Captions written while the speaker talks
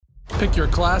Pick your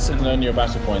class and earn your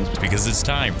battle points. Because it's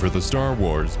time for the Star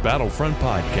Wars Battlefront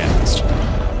podcast.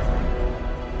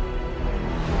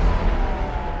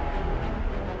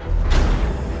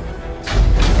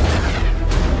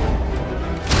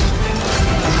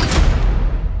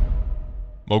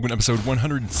 Welcome to episode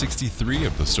 163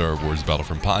 of the Star Wars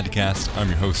Battlefront podcast. I'm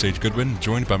your host, Sage Goodwin,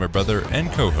 joined by my brother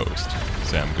and co-host,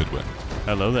 Sam Goodwin.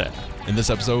 Hello there. In this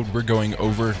episode, we're going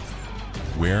over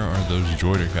where are those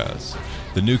Droidekas,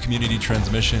 the new community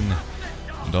transmission,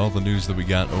 and all the news that we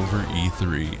got over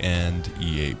E3 and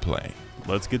EA Play.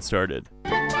 Let's get started.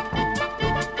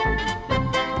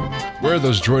 Where are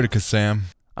those Droidekas, Sam?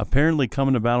 Apparently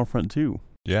coming to Battlefront 2.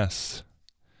 Yes.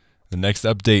 The next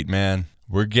update, man.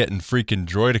 We're getting freaking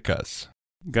Droidekas.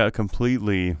 Got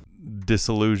completely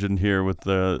disillusioned here with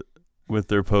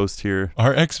their post here.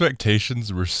 Our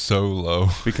expectations were so low.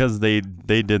 Because they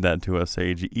did that to us,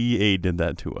 Sage. EA did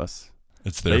that to us.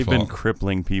 It's their fault. They've been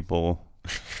crippling people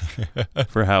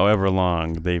for however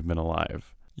long they've been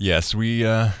alive. Yes, we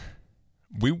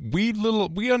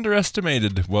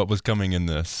underestimated what was coming in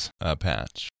this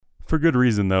patch. For good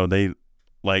reason, though. They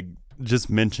just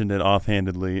mentioned it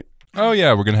offhandedly. Oh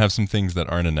yeah, we're gonna have some things that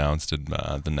aren't announced in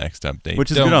the next update,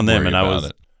 which is good on them. And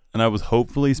I was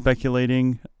hopefully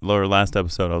speculating. Or last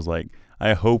episode, I was like,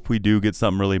 I hope we do get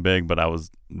something really big, but I was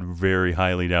very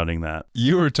highly doubting that.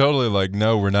 You were totally like,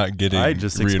 no, we're not getting. I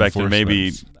just expected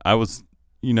maybe. I was,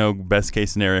 best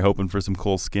case scenario, hoping for some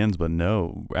cool skins, but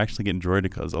no, we're actually getting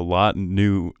Droidekas. A lot of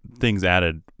new things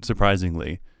added,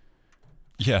 surprisingly.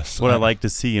 Yes, what I like to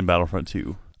see in Battlefront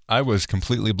 2. I was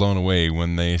completely blown away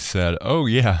when they said, "Oh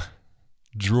yeah,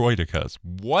 Droidekas."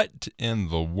 What in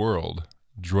the world?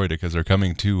 Droidekas are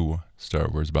coming to Star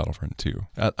Wars Battlefront 2.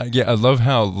 I love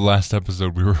how last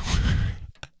episode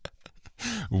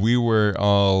we were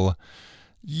all,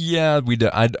 we did.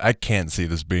 I can't see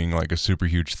this being like a super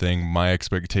huge thing. My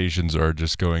expectations are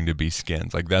just going to be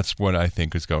skins. Like that's what I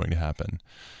think is going to happen.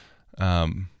 I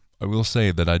will say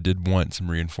that I did want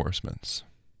some reinforcements.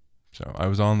 So I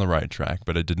was on the right track,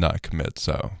 but I did not commit,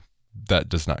 so that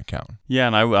does not count. Yeah,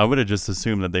 and I would have just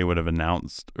assumed that they would have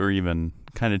announced or even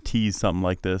kind of teased something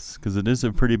like this, because it is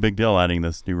a pretty big deal adding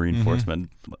this new reinforcement.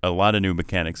 Mm-hmm. A lot of new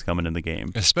mechanics coming in the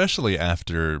game. Especially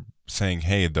after saying,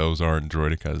 hey, those aren't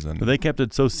Droidekas. But they kept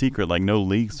it so secret, like no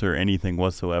leaks or anything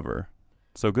whatsoever.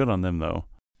 So good on them, though.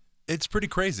 It's pretty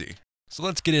crazy. So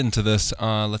let's get into this.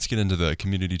 Let's get into the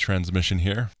community transmission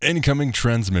here. Incoming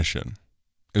transmission.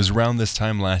 It was around this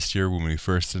time last year when we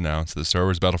first announced that Star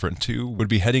Wars Battlefront 2 would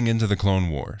be heading into the Clone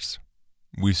Wars.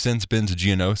 We've since been to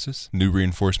Geonosis, new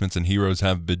reinforcements and heroes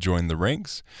have joined the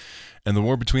ranks, and the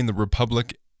war between the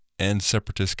Republic and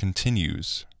Separatists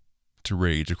continues to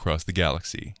rage across the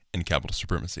galaxy in capital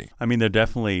supremacy. I mean, they're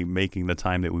definitely making the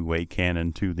time that we wait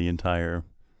canon to the entire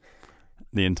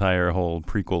whole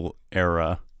prequel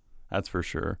era. That's for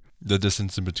sure. The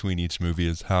distance in between each movie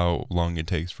is how long it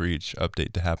takes for each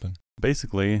update to happen.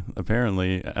 Basically,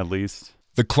 apparently, at least.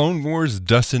 The Clone Wars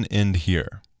doesn't end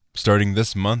here. Starting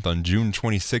this month on June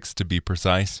 26th to be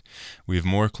precise, we have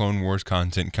more Clone Wars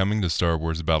content coming to Star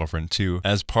Wars Battlefront 2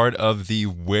 as part of the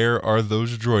Where Are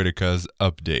Those Droidekas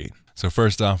update. So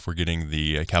first off, we're getting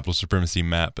the Capital Supremacy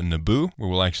map in Naboo, where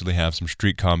we'll actually have some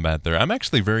street combat there. I'm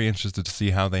actually very interested to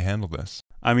see how they handle this.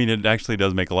 I mean, it actually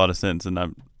does make a lot of sense, and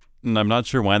I'm not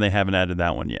sure why they haven't added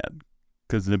that one yet.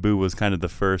 Because Naboo was kind of the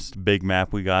first big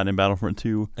map we got in Battlefront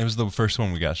 2. It was the first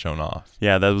one we got shown off.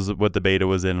 Yeah, that was what the beta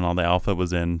was in and all the alpha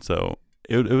was in. So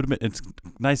it's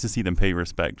nice to see them pay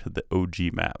respect to the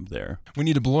OG map there. When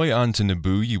you deploy onto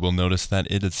Naboo, you will notice that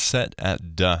it is set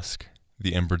at dusk.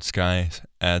 The embered sky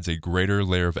adds a greater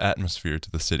layer of atmosphere to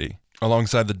the city.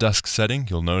 Alongside the dusk setting,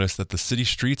 you'll notice that the city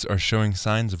streets are showing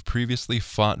signs of previously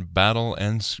fought battles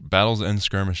and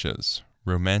skirmishes.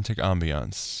 Romantic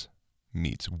ambiance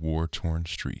meets war-torn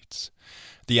streets.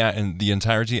 The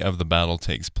entirety of the battle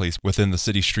takes place within the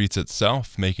city streets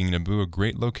itself, making Naboo a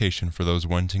great location for those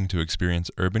wanting to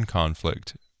experience urban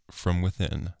conflict from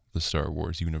within the Star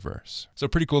Wars universe. So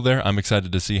pretty cool there. I'm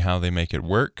excited to see how they make it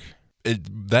work.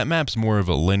 That map's more of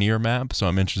a linear map, so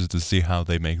I'm interested to see how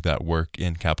they make that work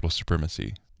in Capital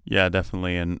Supremacy. Yeah,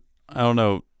 definitely. And I don't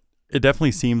know, it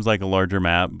definitely seems like a larger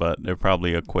map, but it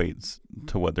probably equates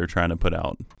to what they're trying to put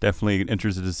out. Definitely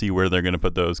interested to see where they're going to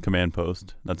put those command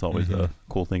posts. That's always a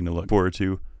cool thing to look forward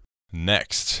to.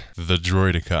 Next, the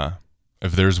Droideka.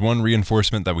 If there's one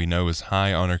reinforcement that we know is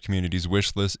high on our community's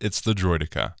wish list, it's the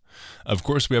Droideka. Of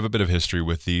course, we have a bit of history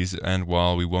with these, and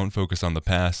while we won't focus on the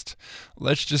past,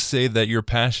 let's just say that your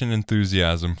passion and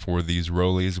enthusiasm for these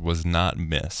rollies was not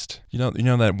missed. You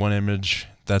know that one image?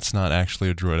 That's not actually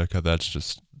a Droideka, that's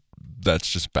just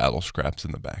battle scraps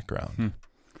in the background.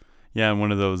 Yeah, in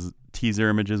one of those teaser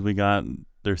images we got,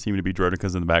 there seemed to be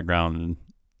Droidekas in the background, and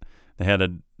they had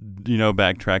to,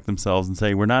 backtrack themselves and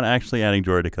say, we're not actually adding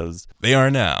Droidekas. They are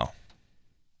now.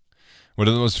 One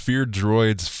of the most feared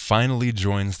droids finally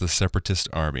joins the Separatist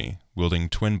army, wielding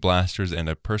twin blasters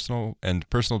and personal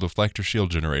deflector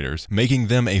shield generators, making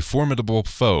them a formidable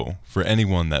foe for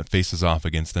anyone that faces off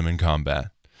against them in combat.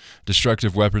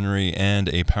 Destructive weaponry and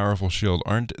a powerful shield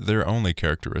aren't their only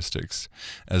characteristics,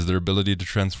 as their ability to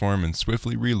transform and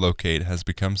swiftly relocate has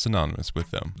become synonymous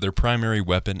with them. Their primary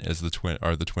weapon is the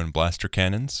twin blaster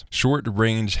cannons,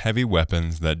 short-range heavy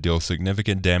weapons that deal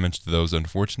significant damage to those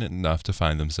unfortunate enough to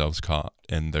find themselves caught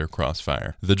in their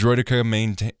crossfire. The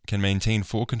Droideka can maintain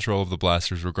full control of the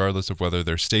blasters regardless of whether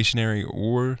they're stationary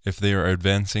or if they are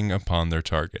advancing upon their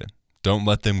target. Don't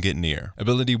let them get near.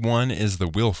 Ability 1 is the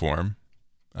wheel form.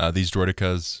 The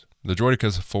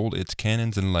Droidekas fold its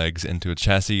cannons and legs into a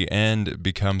chassis and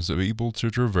becomes able to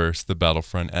traverse the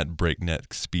battlefront at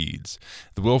breakneck speeds.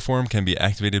 The wheel form can be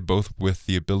activated both with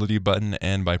the ability button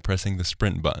and by pressing the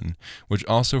sprint button, which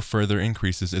also further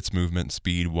increases its movement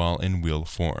speed while in wheel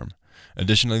form.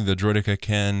 Additionally, the Droideka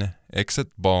can exit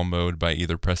ball mode by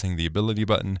either pressing the ability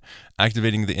button,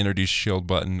 activating the energy shield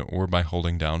button, or by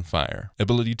holding down fire.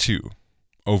 Ability 2,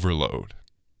 Overload.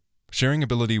 Sharing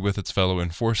ability with its fellow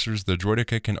enforcers, the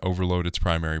Droideka can overload its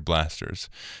primary blasters.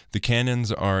 The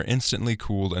cannons are instantly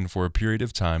cooled, and for a period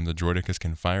of time, the Droidekas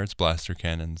can fire its blaster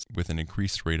cannons with an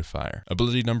increased rate of fire.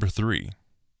 Ability number 3,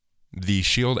 the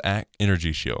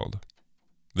Energy Shield.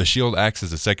 The shield acts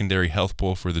as a secondary health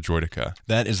pool for the Droideka.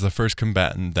 That is the first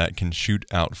combatant that can shoot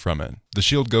out from it. The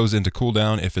shield goes into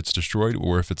cooldown if it's destroyed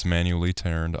or if it's manually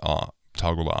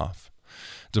toggled off.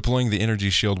 Deploying the energy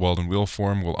shield while in wheel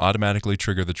form will automatically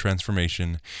trigger the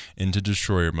transformation into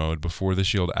destroyer mode before the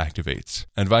shield activates,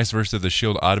 and vice versa, the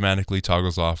shield automatically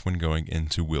toggles off when going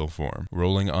into wheel form.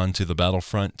 Rolling onto the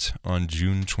Battlefront on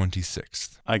June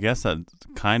 26th. I guess that's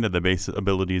kind of the basic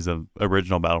abilities of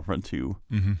original Battlefront 2.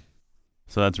 Mm-hmm.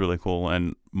 So that's really cool.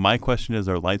 And my question is,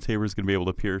 are lightsabers going to be able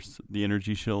to pierce the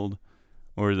energy shield?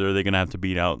 Or are they going to have to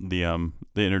beat out the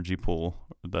energy pool,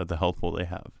 the health pool they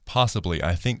have? Possibly,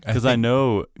 I think. Because I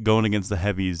know going against the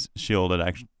heavy's shield,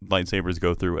 lightsabers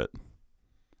go through it,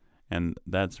 and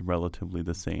that's relatively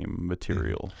the same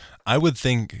material. I would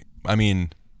think. I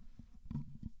mean,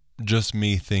 just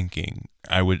me thinking,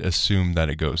 I would assume that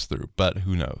it goes through, but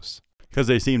who knows? Because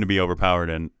they seem to be overpowered,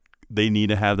 and they need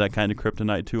to have that kind of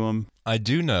kryptonite to them. I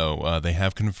do know they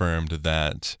have confirmed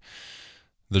that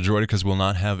the Droidekas will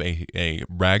not have a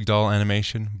ragdoll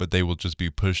animation, but they will just be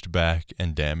pushed back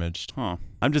and damaged. Huh.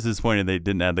 I'm just disappointed they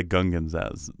didn't add the Gungans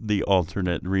as the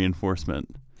alternate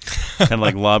reinforcement. Kind of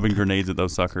like lobbing grenades at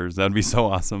those suckers. That would be so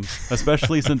awesome.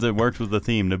 Especially since it works with the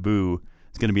theme. Naboo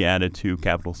is going to be added to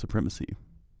Capital Supremacy.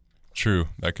 True.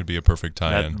 That could be a perfect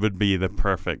tie-in. That would be the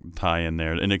perfect tie-in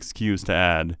there. An excuse to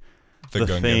add the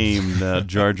Gungans. famed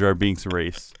Jar Jar Binks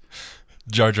race.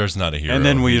 Jar Jar's not a hero. And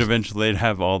then we'd eventually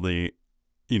have all the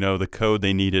code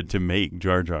they needed to make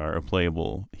Jar Jar a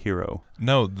playable hero.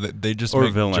 No, they just or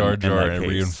make villain Jar Jar a case.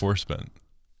 Reinforcement.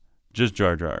 Just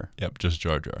Jar Jar. Yep, just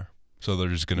Jar Jar. So they're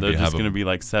just going to be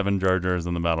like 7 Jar Jars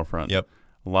on the battlefront. Yep.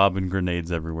 Lobbing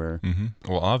grenades everywhere.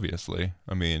 Mm-hmm. Well, obviously.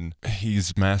 I mean,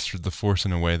 he's mastered the Force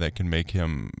in a way that can make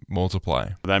him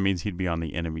multiply. That means he'd be on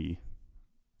the enemy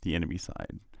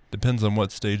side. Depends on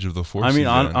what stage of the Force. I mean,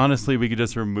 he's in. honestly, we could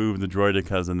just remove the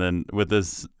Droidekas and then, with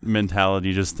this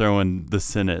mentality, just throw in the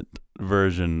Senate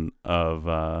version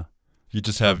of. You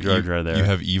just have Jar Jar there. You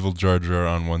have evil Jar Jar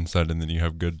on one side, and then you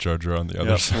have good Jar Jar on the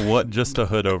other side. What just a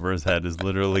hood over his head is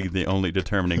literally the only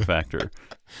determining factor.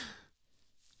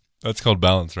 That's called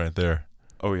balance, right there.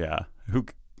 Oh yeah.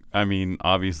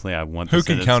 Obviously, I want. Who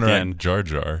can counteract Jar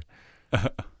Jar?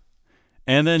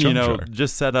 And then, Jar.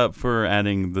 just set up for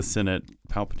adding the Senate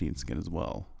Palpatine skin as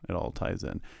well. It all ties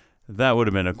in. That would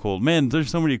have been a cool... Man,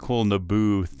 there's so many cool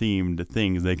Naboo-themed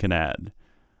things they can add.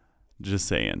 Just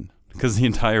saying. Because the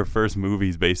entire first movie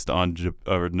is based on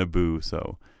Naboo,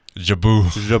 so...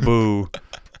 Jaboo.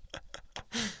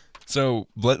 So,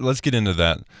 let's get into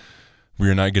that. We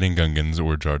are not getting Gungans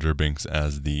or Jar Jar Binks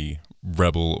as the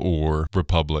Rebel or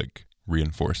Republic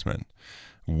reinforcement.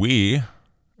 We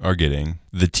are getting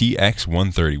the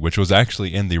TX-130, which was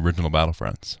actually in the original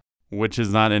Battlefronts. Which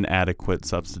is not an adequate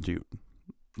substitute.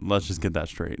 Let's just get that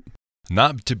straight.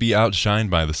 Not to be outshined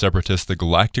by the Separatists, the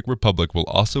Galactic Republic will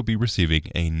also be receiving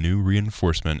a new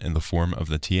reinforcement in the form of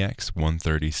the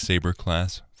TX-130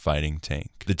 Saber-class fighting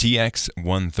tank. The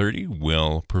TX-130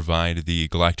 will provide the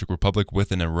Galactic Republic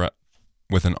with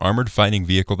with an armored fighting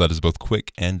vehicle that is both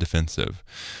quick and defensive.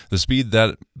 The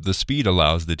speed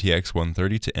allows the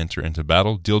TX-130 to enter into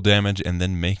battle, deal damage, and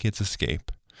then make its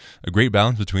escape. A great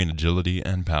balance between agility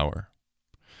and power.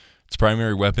 Its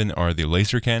primary weapon are the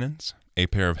laser cannons. A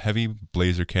pair of heavy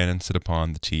blazer cannons sit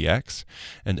upon the TX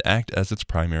and act as its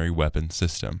primary weapon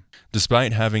system.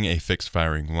 Despite having a fixed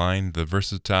firing line, the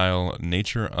versatile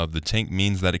nature of the tank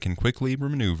means that it can quickly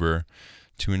maneuver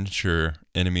to ensure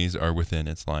enemies are within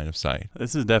its line of sight.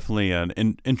 This is definitely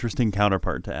an interesting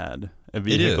counterpart to add. A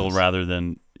vehicle rather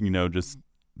than, just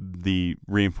the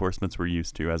reinforcements we're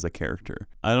used to as a character.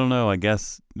 I don't know. I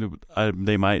guess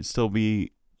they might still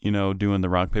be, doing the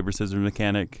rock, paper, scissors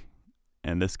mechanic.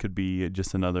 And this could be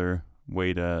just another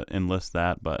way to enlist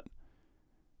that, but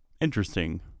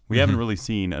interesting. We haven't really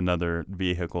seen another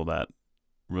vehicle that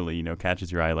really,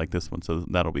 catches your eye like this one, so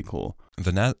that'll be cool.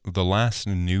 The last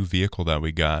new vehicle that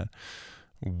we got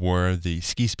were the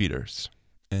ski speeders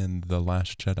in the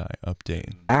Last Jedi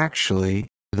update. Actually,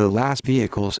 the last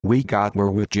vehicles we got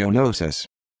were with Geonosis.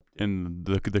 In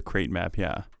the crate map,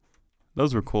 yeah.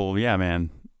 Those were cool. Yeah, man.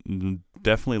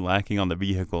 Definitely lacking on the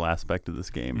vehicle aspect of this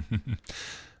game.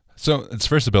 So its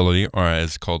first ability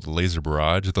is called Laser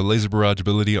Barrage. The Laser Barrage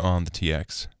ability on the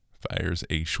TX fires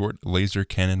a short laser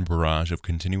cannon barrage of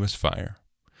continuous fire.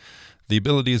 The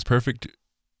ability is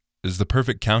the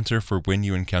perfect counter for when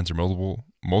you encounter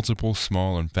multiple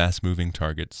small and fast-moving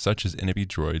targets, such as enemy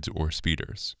droids or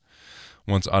speeders.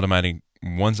 Once automatic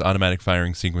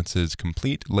firing sequence is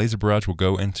complete, Laser Barrage will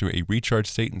go into a recharge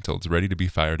state until it's ready to be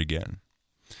fired again.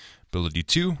 Ability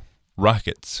 2,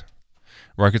 Rockets.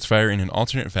 Rockets fire in an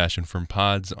alternate fashion from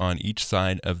pods on each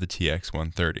side of the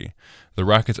TX-130. The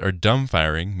rockets are dumb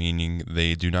firing, meaning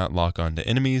they do not lock onto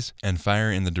enemies and fire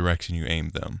in the direction you aim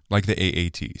them, like the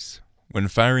AATs. When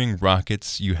firing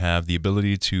rockets, you have the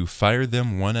ability to fire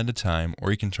them one at a time,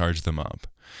 or you can charge them up.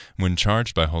 When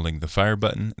charged by holding the fire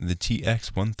button, the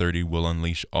TX-130 will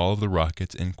unleash all of the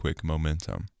rockets in quick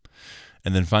momentum.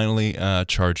 And then finally,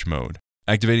 charge mode.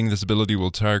 Activating this ability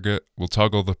will toggle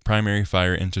the primary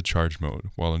fire into charge mode.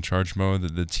 While in charge mode,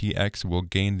 the TX will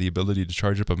gain the ability to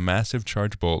charge up a massive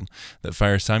charge bolt that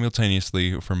fires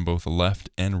simultaneously from both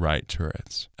left and right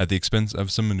turrets, at the expense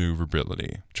of some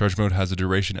maneuverability. Charge mode has a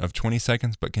duration of 20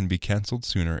 seconds, but can be cancelled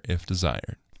sooner if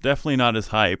desired. Definitely not as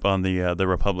hype on the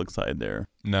Republic side there.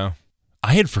 No.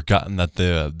 I had forgotten that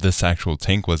this actual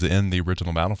tank was in the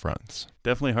original Battlefronts.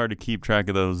 Definitely hard to keep track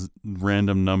of those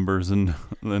random numbers and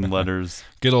letters.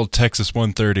 Good old Texas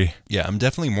 130. Yeah, I'm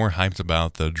definitely more hyped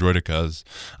about the Droidekas.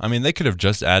 I mean, they could have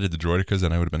just added the Droidekas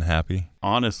and I would have been happy.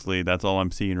 Honestly, that's all I'm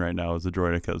seeing right now is the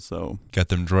Droidekas. So got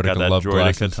them Droideka Droideka love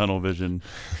glasses. tunnel vision.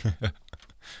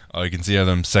 Oh, you can see how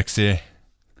them sexy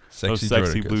those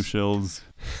sexy blue shields.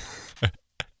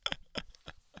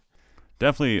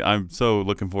 Definitely, I'm so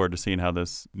looking forward to seeing how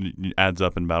this adds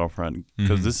up in Battlefront,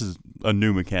 because this is a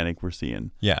new mechanic we're seeing.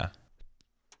 Yeah.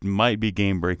 Might be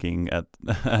game-breaking at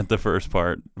the first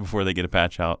part before they get a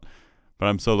patch out, but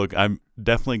I'm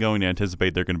definitely going to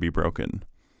anticipate they're going to be broken,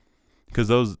 because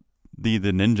the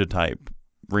ninja type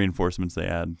reinforcements they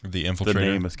add. The Infiltrator. The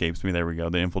name escapes me. There we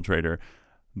go. The Infiltrator.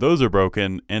 Those are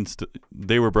broken, and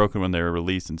they were broken when they were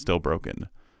released and still broken.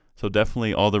 So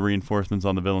definitely all the reinforcements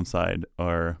on the villain side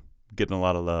are getting a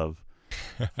lot of love.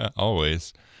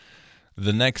 Always.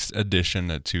 The next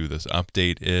addition to this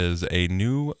update is a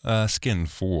new skin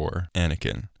for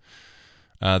Anakin.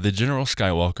 The General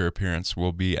Skywalker appearance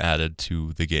will be added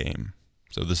to the game.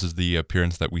 So this is the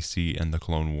appearance that we see in the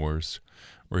Clone Wars,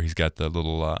 where he's got the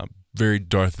little very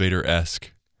Darth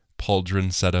Vader-esque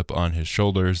pauldron setup on his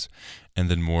shoulders, and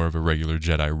then more of a regular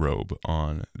Jedi robe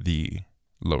on the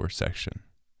lower section.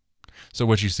 So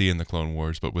what you see in the Clone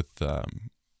Wars, but with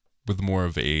more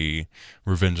of a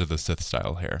Revenge of the Sith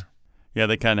style hair. Yeah,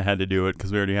 they kind of had to do it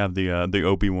because we already have the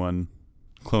Obi-Wan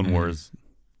Clone Wars,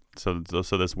 so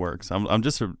this works. I'm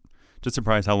just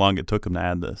surprised how long it took them to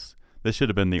add this. This should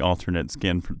have been the alternate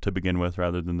skin to begin with,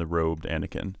 rather than the robed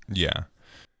Anakin. Yeah,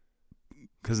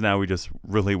 because now we just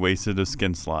really wasted a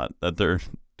skin slot that they're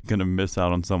gonna miss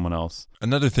out on someone else.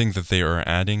 Another thing that they are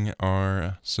adding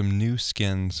are some new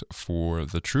skins for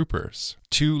the troopers.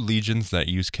 2 legions that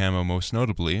use camo most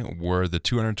notably were the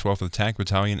 212th Attack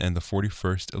Battalion and the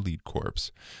 41st Elite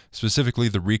Corps, specifically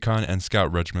the Recon and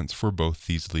Scout regiments for both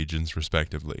these legions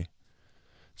respectively.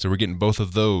 So we're getting both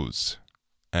of those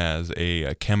as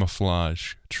a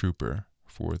camouflage trooper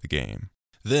for the game.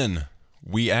 Then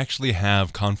we actually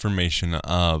have confirmation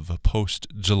of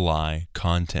post-July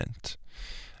content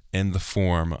in the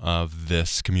form of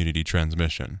this community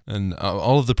transmission. And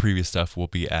all of the previous stuff will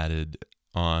be added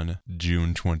on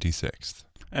June 26th.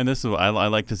 And this is I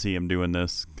like to see him doing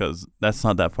this because that's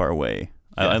not that far away.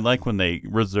 Yeah. I like when they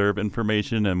reserve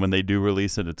information, and when they do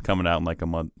release it, it's coming out in like a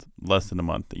month, less than a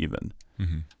month even.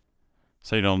 Mm-hmm.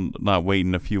 So not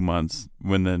waiting a few months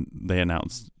when then they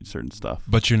announce certain stuff.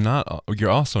 But you're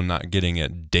also not getting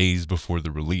it days before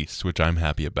the release, which I'm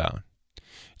happy about.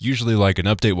 Usually like an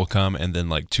update will come and then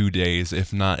like 2 days,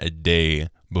 if not a day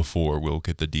before, we'll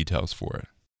get the details for it.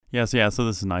 So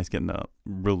this is nice getting a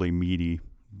really meaty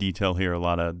detail here, a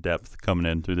lot of depth coming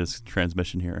in through this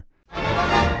transmission here.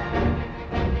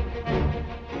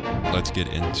 Let's get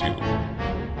into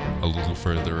a little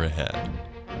further ahead.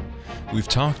 We've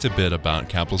talked a bit about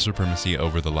capital supremacy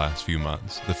over the last few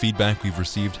months. The feedback we've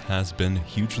received has been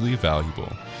hugely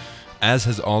valuable, as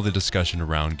has all the discussion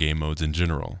around game modes in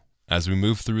general. As we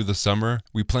move through the summer,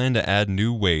 we plan to add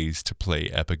new ways to play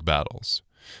epic battles,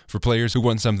 for players who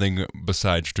want something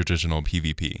besides traditional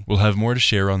PvP. We'll have more to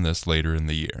share on this later in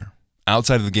the year.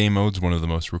 Outside of the game modes, one of the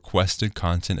most requested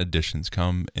content additions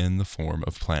come in the form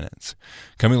of planets.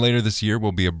 Coming later this year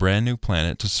will be a brand new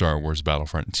planet to Star Wars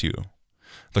Battlefront 2.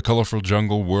 The colorful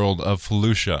jungle world of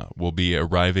Felucia will be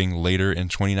arriving later in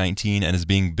 2019 and is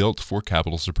being built for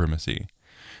capital supremacy.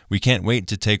 We can't wait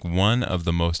to take one of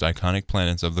the most iconic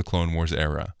planets of the Clone Wars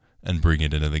era and bring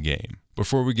it into the game.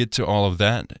 Before we get to all of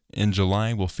that, in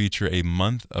July we'll feature a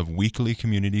month of weekly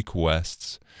community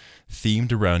quests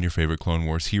themed around your favorite Clone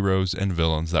Wars heroes and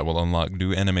villains that will unlock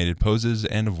new animated poses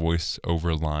and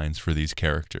voice-over lines for these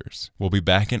characters. We'll be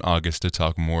back in August to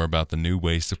talk more about the new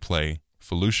ways to play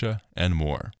Felucia and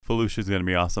more. Felucia's going to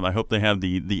be awesome. I hope they have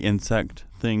the insect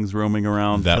things roaming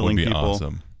around, that killing would be people.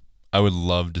 Awesome. I would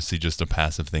love to see just a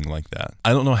passive thing like that.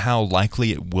 I don't know how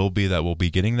likely it will be that we'll be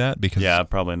getting that because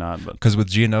probably not. Because with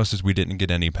Geonosis we didn't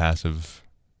get any passive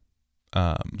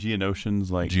Geonosians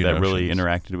that really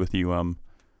interacted with you.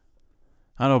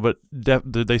 I don't know,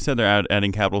 but they said they're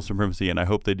adding capital supremacy, and I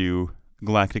hope they do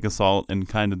Galactic Assault and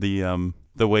kind of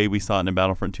the way we saw it in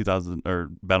Battlefront 2000 or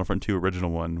Battlefront 2 original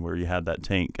one, where you had that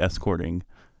tank escorting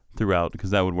throughout,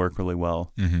 because that would work really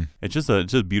well. Mm-hmm. It's just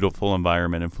a beautiful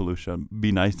environment in Felucia.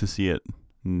 Be nice to see it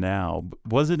now.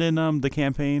 Was it in the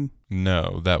campaign?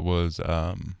 No, that was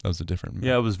a different map.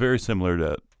 Yeah, it was very similar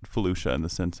to Felucia in the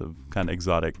sense of kind of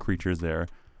exotic creatures there.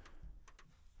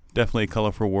 Definitely a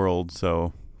colorful world,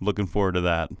 so looking forward to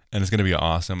that. And it's going to be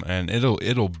awesome, and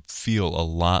it'll feel a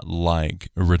lot like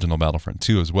original Battlefront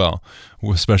 2 as well,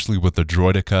 especially with the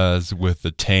Droidekas, with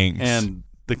the tanks. And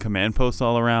the command posts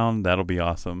all around. That'll be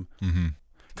awesome.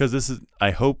 Because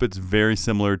I hope it's very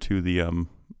similar to the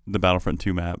Battlefront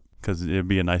 2 map, because it'd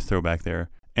be a nice throwback there.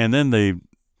 And then they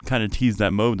kind of tease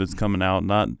that mode that's coming out,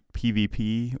 not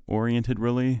PvP oriented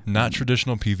really. Not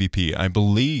traditional PvP. I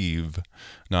believe,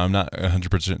 now I'm not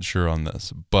 100% sure on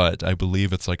this, but I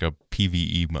believe it's like a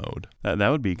PvE mode. That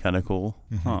would be kind of cool.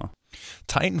 Mm-hmm. Huh.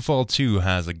 Titanfall 2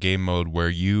 has a game mode where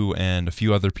you and a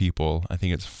few other people, I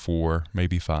think it's 4,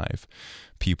 maybe 5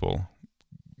 people,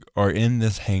 are in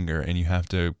this hangar and you have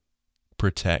to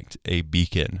protect a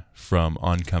beacon from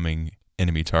oncoming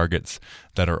enemy targets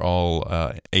that are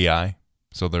all AI.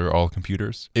 So they're all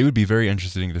computers. It would be very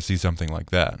interesting to see something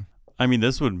like that. I mean,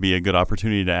 this would be a good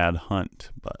opportunity to add hunt,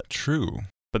 but true.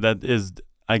 But that is,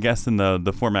 I guess, in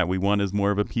the format we want is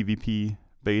more of a PvP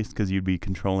base, because you'd be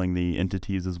controlling the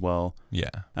entities as well. Yeah.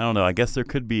 I don't know. I guess there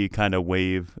could be kind of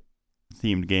wave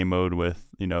themed game mode with,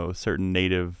 certain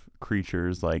native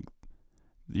creatures, like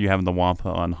you having the Wampa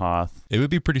on Hoth. It would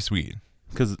be pretty sweet.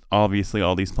 Because obviously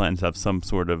all these planets have some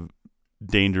sort of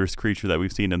dangerous creature that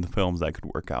we've seen in the films that could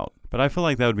work out. But I feel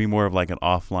like that would be more of like an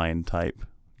offline type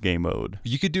game mode.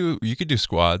 You could do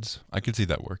squads. I could see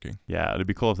that working. Yeah, it'd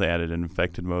be cool if they added an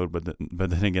infected mode, but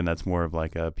then again, that's more of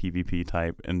like a PvP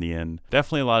type in the end.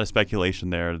 Definitely a lot of speculation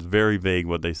there. It's very vague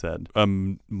what they said. A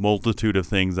multitude of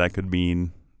things that could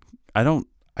mean.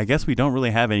 I guess we don't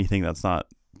really have anything that's not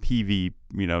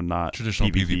not traditional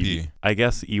PvP. I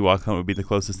guess Ewok Hunt would be the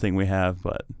closest thing we have,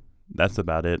 but that's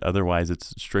about it. Otherwise,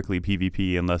 it's strictly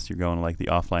PvP unless you're going like the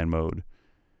offline mode.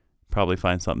 Probably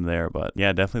find something there, but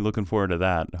yeah, definitely looking forward to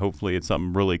that. Hopefully it's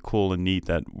something really cool and neat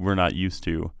that we're not used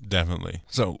to. Definitely.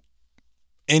 So,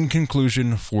 in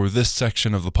conclusion, for this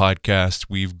section of the podcast,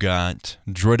 we've got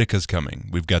Droidekas coming.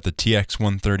 We've got the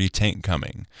TX-130 tank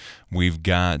coming. We've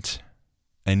got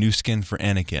a new skin for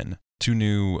Anakin. 2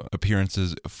 new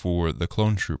appearances for the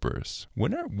clone troopers.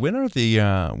 When are the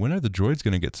droids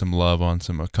going to get some love on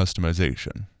some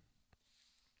customization?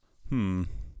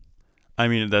 I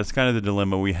mean, that's kind of the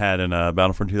dilemma we had in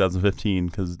Battlefront 2015,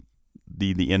 because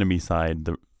the enemy side,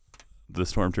 the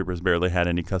stormtroopers barely had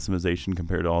any customization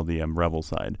compared to all the rebel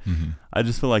side. Mm-hmm. I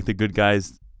just feel like the good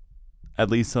guys,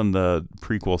 at least on the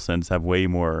prequel sense, have way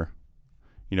more,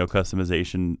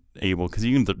 customization able, because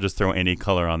you can just throw any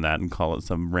color on that and call it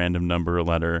some random number or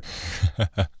letter,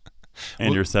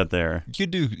 and you're set there. You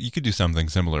could do something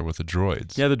similar with the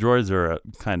droids. Yeah, the droids are a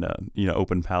kind of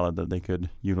open palette that they could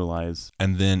utilize.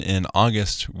 And then in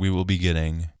August we will be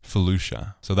getting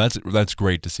Felucia. So that's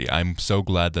great to see. I'm so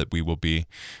glad that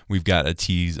we've got a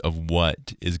tease of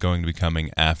what is going to be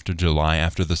coming after July,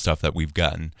 after the stuff that we've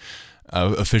gotten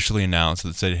officially announced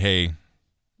that said, hey,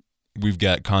 we've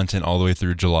got content all the way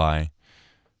through July,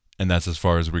 and that's as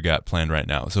far as we got planned right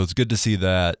now. So it's good to see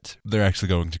that they're actually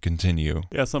going to continue.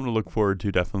 Yeah, something to look forward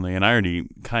to, definitely. And I already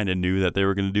kind of knew that they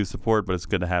were going to do support, but it's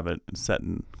good to have it set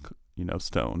in,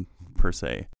 stone, per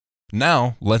se.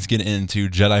 Now, let's get into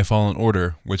Jedi Fallen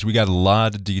Order, which we got a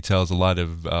lot of details, a lot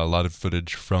of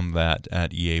footage from that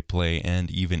at EA Play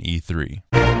and even E3.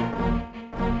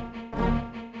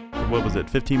 What was it,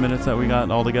 15 minutes that we got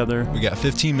all together? We got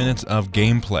 15 minutes of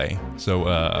gameplay, so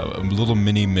a little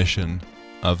mini mission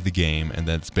of the game, and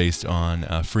that's based on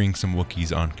freeing some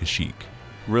Wookiees on Kashyyyk.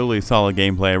 Really solid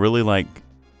gameplay. I really like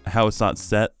how it's not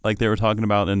set like they were talking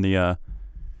about in the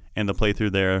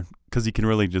playthrough there, because you can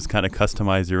really just kind of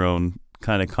customize your own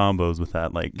kind of combos with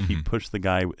that. Like, he pushed the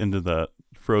guy into the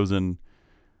frozen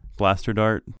blaster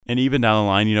dart, and even down the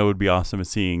line, it would be awesome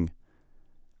seeing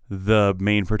the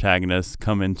main protagonist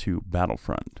come into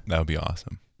Battlefront. That would be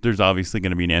awesome. There's obviously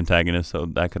going to be an antagonist, so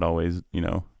that could always,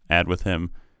 add with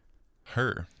him.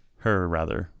 Her,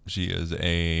 rather. She is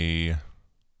a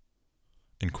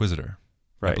Inquisitor,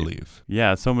 right. I believe.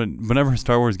 Yeah, so whenever a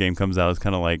Star Wars game comes out, it's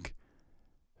kind of like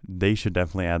they should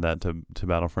definitely add that to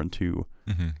Battlefront 2.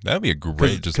 Mm-hmm. That would be a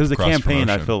great because the campaign,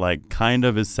 I feel like, kind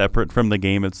of is separate from the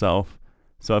game itself.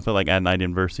 So I feel like Ad Night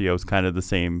Versio is kind of the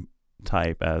same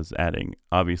type as adding.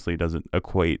 Obviously doesn't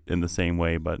equate in the same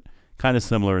way, but kind of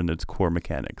similar in its core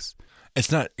mechanics.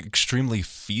 It's not extremely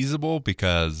feasible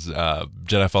because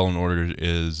Jedi Fallen Order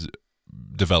is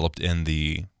developed in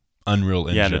the Unreal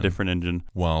Engine. Yeah, in a different engine.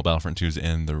 While Battlefront 2 is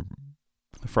in the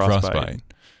Frostbite.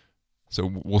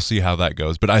 So we'll see how that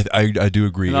goes. But I do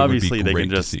agree. And obviously it would be they great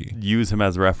can just use him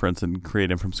as a reference and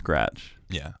create him from scratch.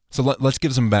 Yeah. So let's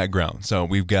give some background. So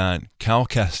we've got Cal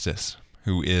Kestis,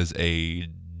 who is a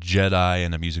Jedi,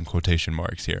 and I'm using quotation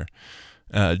marks here,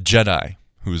 Jedi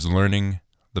who's learning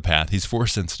the path. He's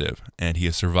force sensitive, and he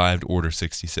has survived Order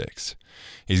 66.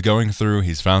 He's going through,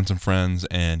 he's found some friends,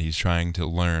 and he's trying to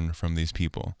learn from these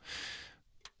people.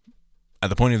 At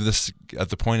the point of this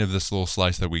little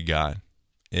slice that we got,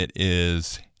 it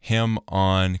is him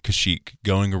on Kashyyyk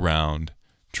going around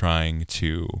trying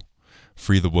to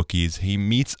free the Wookiees. He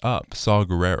meets up Saw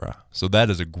Gerrera. So that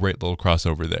is a great little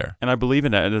crossover there. And I believe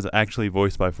in that it is actually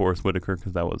voiced by Forrest Whitaker,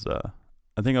 because that was,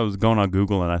 I think I was going on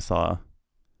Google and I saw,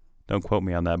 don't quote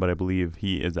me on that, but I believe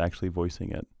he is actually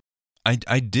voicing it.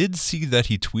 I did see that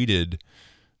he tweeted,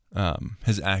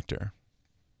 his actor,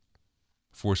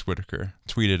 Forrest Whitaker,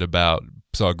 tweeted about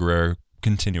Saw Gerrera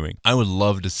continuing. I would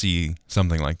love to see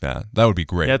something like that. That would be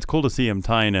great. Yeah, it's cool to see him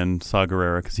tying in Saw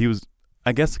Gerrera, because he was,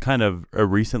 I guess, kind of a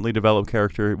recently developed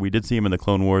character. We did see him in the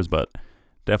Clone Wars, but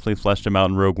definitely fleshed him out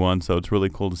in Rogue One, so it's really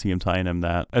cool to see him tying him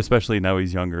that, especially now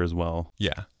he's younger as well.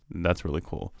 Yeah. That's really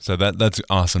cool. So that's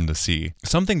awesome to see.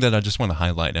 Something that I just want to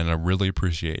highlight, and I really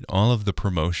appreciate, all of the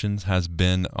promotions has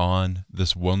been on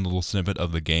this one little snippet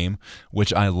of the game,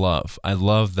 which I love. I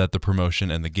love that the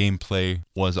promotion and the gameplay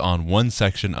was on one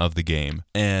section of the game,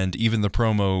 and even the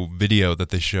promo video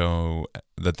that they showed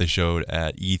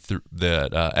at E3,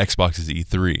 that Xbox's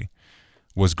E3,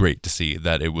 was great to see.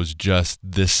 That it was just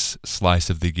this slice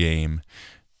of the game,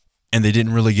 and they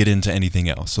didn't really get into anything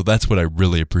else. So that's what I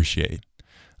really appreciate.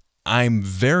 I'm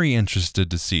very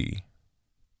interested to see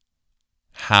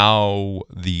how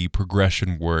the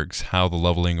progression works, how the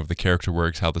leveling of the character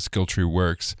works, how the skill tree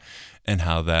works, and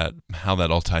how that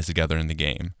all ties together in the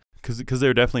game. Because they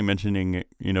were definitely mentioning,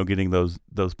 getting those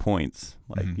points.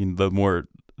 Like, the more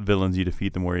villains you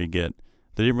defeat, the more you get.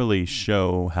 They didn't really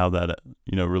show how that,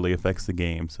 really affects the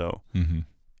game. So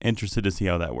interested to see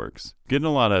how that works. Getting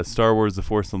a lot of Star Wars The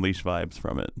Force Unleashed vibes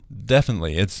from it.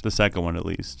 Definitely. It's the second one, at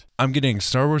least. I'm getting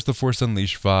Star Wars The Force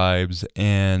Unleashed vibes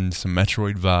and some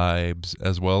Metroid vibes,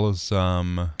 as well as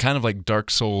some kind of like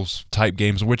Dark Souls type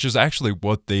games, which is actually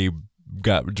what they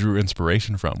drew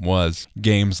inspiration from, was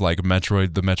games like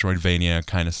Metroid, the Metroidvania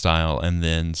kind of style, and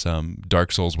then some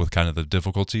Dark Souls with kind of the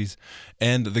difficulties.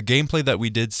 And the gameplay that we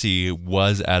did see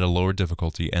was at a lower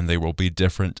difficulty, and there will be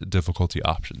different difficulty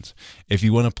options. If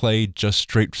you want to play just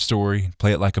straight story,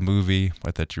 play it like a movie,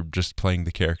 like that you're just playing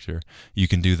the character, you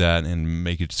can do that and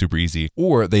make it super easy.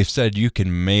 Or they've said you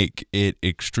can make it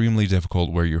extremely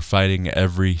difficult where you're fighting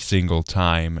every single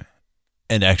time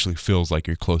and actually feels like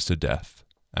you're close to death.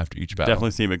 after each battle.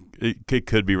 Definitely seemed it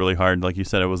could be really hard. Like you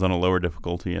said, it was on a lower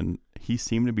difficulty, and he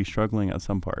seemed to be struggling at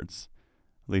some parts,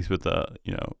 at least with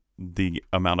the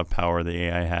amount of power the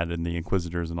AI had and the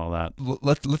Inquisitors and all that.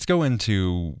 Let's go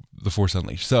into The Force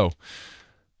Unleashed. So,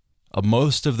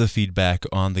 most of the feedback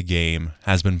on the game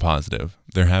has been positive.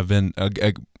 There have been,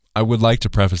 I would like to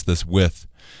preface this with,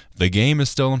 the game is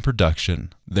still in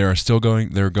production. There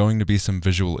are going to be some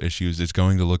visual issues. It's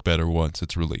going to look better once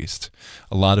it's released.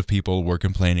 A lot of people were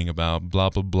complaining about blah,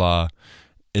 blah, blah.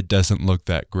 It doesn't look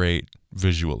that great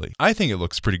visually. I think it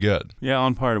looks pretty good. Yeah,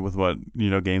 on par with what,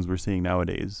 games we're seeing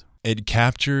nowadays. It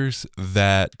captures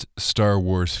that Star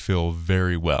Wars feel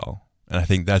very well. And I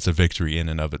think that's a victory in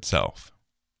and of itself.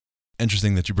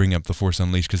 Interesting that you bring up The Force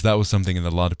Unleashed, because that was something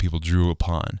that a lot of people drew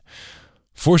upon.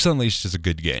 Force Unleashed is a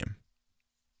good game.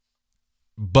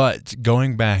 But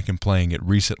going back and playing it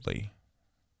recently,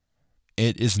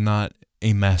 it is not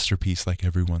a masterpiece like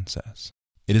everyone says.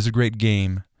 It is a great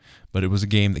game, but it was a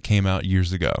game that came out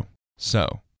years ago.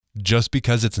 So, just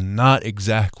because it's not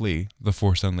exactly The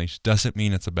Force Unleashed doesn't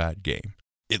mean it's a bad game.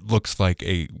 It looks like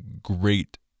a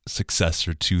great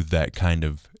successor to that kind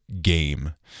of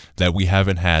game that we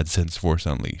haven't had since Force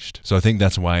Unleashed. So I think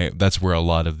that's where a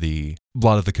lot of the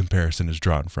comparison is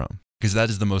drawn from. Because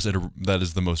that is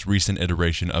the most recent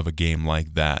iteration of a game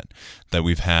like that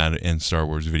we've had in Star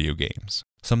Wars video games.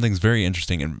 Something's very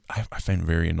interesting and I find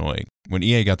very annoying. When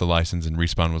EA got the license and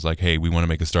Respawn was like, hey, we want to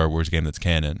make a Star Wars game that's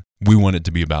canon. We want it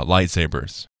to be about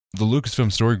lightsabers. The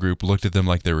Lucasfilm Story Group looked at them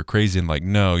like they were crazy and like,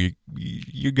 no,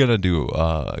 you're going to do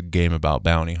a game about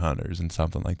bounty hunters and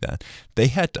something like that. They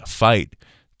had to fight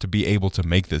to be able to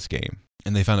make this game.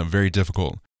 And they found it very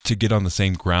difficult to get on the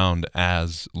same ground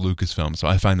as Lucasfilm. So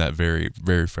I find that very,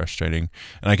 very frustrating.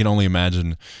 And I can only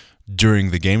imagine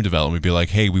during the game development, we'd be like,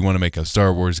 hey, we want to make a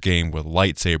Star Wars game with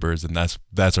lightsabers, and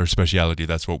that's our specialty.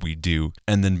 That's what we do.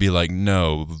 And then be like,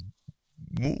 no,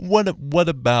 what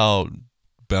about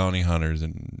bounty hunters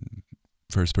and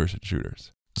first-person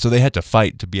shooters? So they had to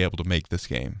fight to be able to make this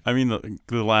game. I mean,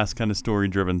 the last kind of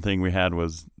story-driven thing we had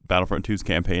was Battlefront 2's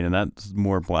campaign, and that's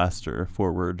more blaster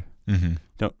forward. Mm-hmm.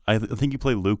 I think you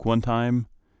played Luke one time,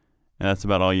 and that's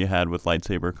about all you had with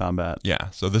lightsaber combat. Yeah,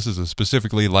 so this is a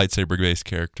specifically lightsaber-based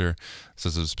character. This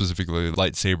is a specifically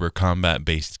lightsaber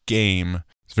combat-based game.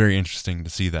 It's very interesting to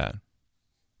see that.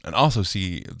 And also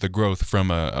see the growth from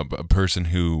a person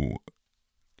who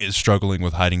is struggling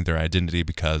with hiding their identity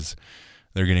because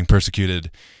they're getting persecuted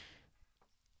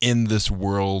in this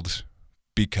world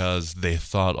because they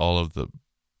thought all of the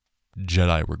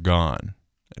Jedi were gone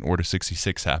and Order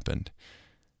 66 happened.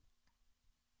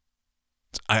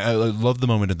 I love the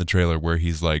moment in the trailer where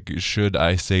he's like, should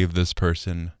I save this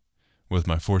person with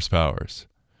my force powers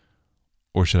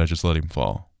or should I just let him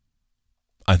fall?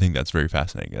 I think that's very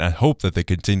fascinating. And I hope that they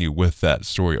continue with that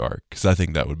story arc because I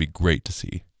think that would be great to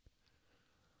see.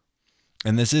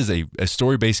 And this is a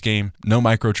story-based game, no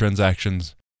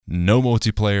microtransactions, no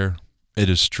multiplayer. It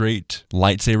is straight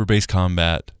lightsaber-based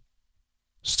combat,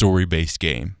 story-based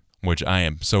game, which I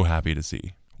am so happy to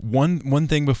see. One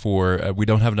thing before, we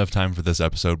don't have enough time for this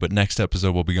episode, but next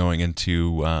episode we'll be going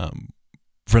into,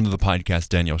 friend of the podcast,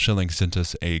 Daniel Schilling, sent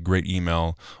us a great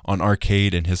email on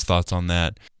Arcade and his thoughts on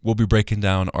that. We'll be breaking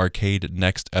down Arcade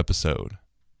next episode,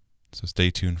 so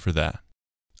stay tuned for that.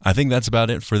 I think that's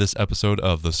about it for this episode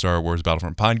of the Star Wars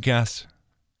Battlefront podcast.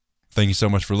 Thank you so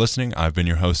much for listening. I've been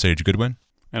your host, Sage Goodwin.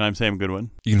 And I'm Sam Goodwin.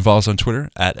 You can follow us on Twitter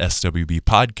at SWB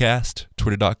Podcast,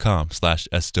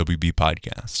 twitter.com/SWB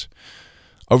Podcast.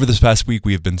 Over this past week,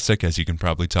 we have been sick, as you can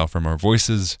probably tell from our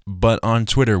voices, but on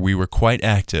Twitter, we were quite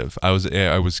active. I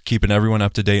was keeping everyone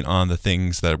up to date on the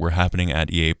things that were happening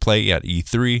at EA Play, at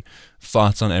E3,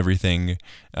 thoughts on everything,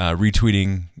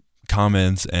 retweeting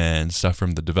comments and stuff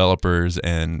from the developers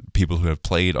and people who have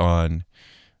played on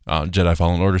Jedi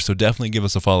Fallen Order. So definitely give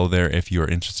us a follow there if you are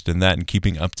interested in that and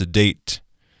keeping up to date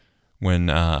when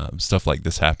stuff like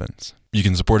this happens. You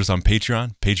can support us on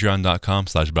Patreon,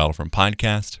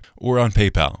 patreon.com/battlefrontpodcast, or on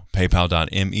PayPal,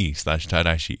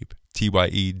 paypal.me/TieDyeSheep,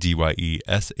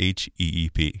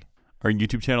 TYEDYESHEEP. Our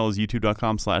YouTube channel is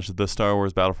youtube.com/The Star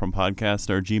Wars Battlefront Podcast.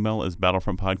 Our Gmail is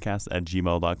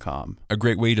battlefrontpodcast@gmail.com. A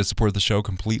great way to support the show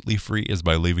completely free is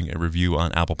by leaving a review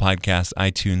on Apple Podcasts,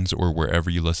 iTunes, or wherever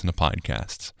you listen to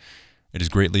podcasts. It is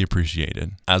greatly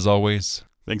appreciated. As always,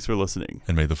 thanks for listening.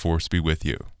 And may the Force be with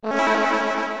you.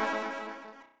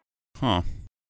 Huh.